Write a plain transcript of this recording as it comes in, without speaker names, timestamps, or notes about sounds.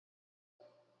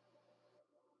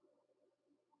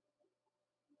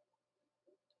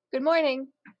Good morning.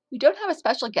 We don't have a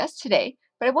special guest today,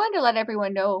 but I wanted to let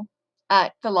everyone know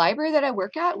at the library that I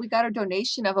work at, we got a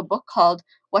donation of a book called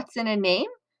What's in a Name?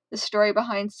 The Story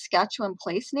Behind Saskatchewan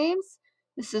Place Names.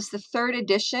 This is the third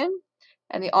edition,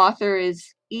 and the author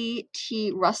is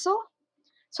E.T. Russell.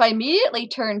 So I immediately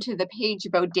turned to the page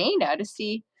about Dana to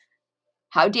see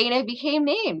how Dana became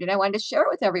named, and I wanted to share it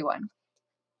with everyone.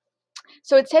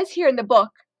 So it says here in the book,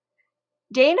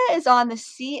 Dana is on the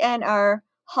CNR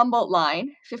Humboldt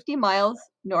line, 50 miles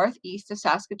northeast of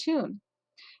Saskatoon.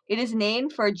 It is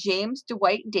named for James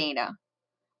Dwight Dana,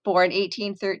 born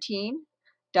 1813,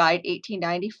 died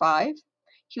 1895.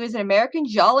 He was an American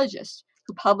geologist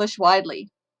who published widely.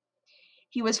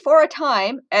 He was for a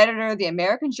time editor of the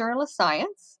American Journal of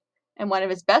Science, and one of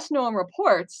his best-known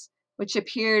reports, which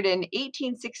appeared in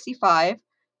 1865,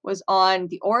 was on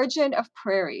the origin of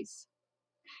prairies.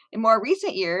 In more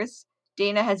recent years,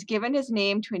 Dana has given his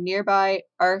name to a nearby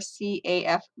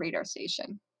RCAF radar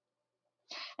station.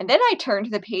 And then I turned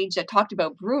to the page that talked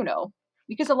about Bruno,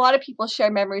 because a lot of people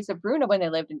share memories of Bruno when they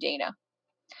lived in Dana.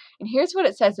 And here's what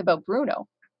it says about Bruno.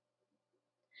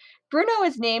 Bruno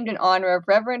is named in honor of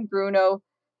Reverend Bruno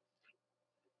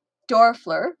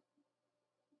Dorfler,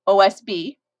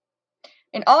 OSB.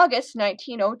 In August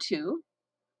 1902,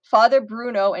 Father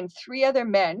Bruno and three other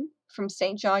men from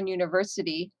St. John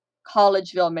University,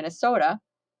 Collegeville, Minnesota,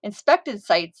 inspected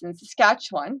sites in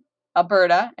Saskatchewan,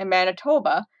 Alberta, and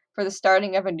Manitoba for the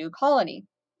starting of a new colony.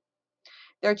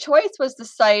 Their choice was the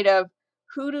site of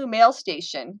Hoodoo Mail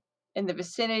Station in the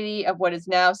vicinity of what is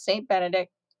now St.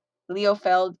 Benedict,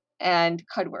 Leofeld, and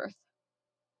Cudworth.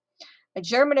 A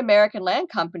German-American land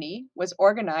company was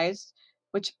organized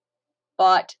which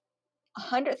bought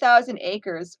 100,000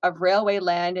 acres of railway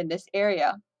land in this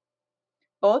area.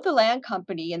 Both the land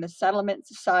company and the settlement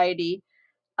society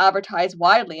advertised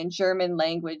widely in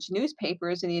German-language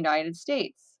newspapers in the United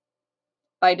States.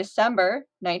 By December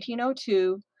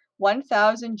 1902,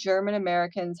 1,000 German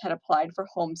Americans had applied for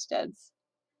homesteads.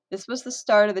 This was the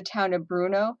start of the town of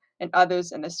Bruno and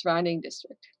others in the surrounding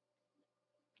district.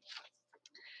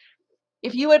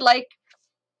 If you would like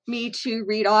me to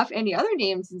read off any other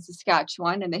names in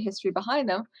Saskatchewan and the history behind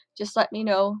them, just let me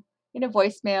know in a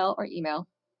voicemail or email.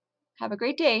 Have a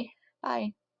great day.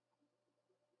 Bye.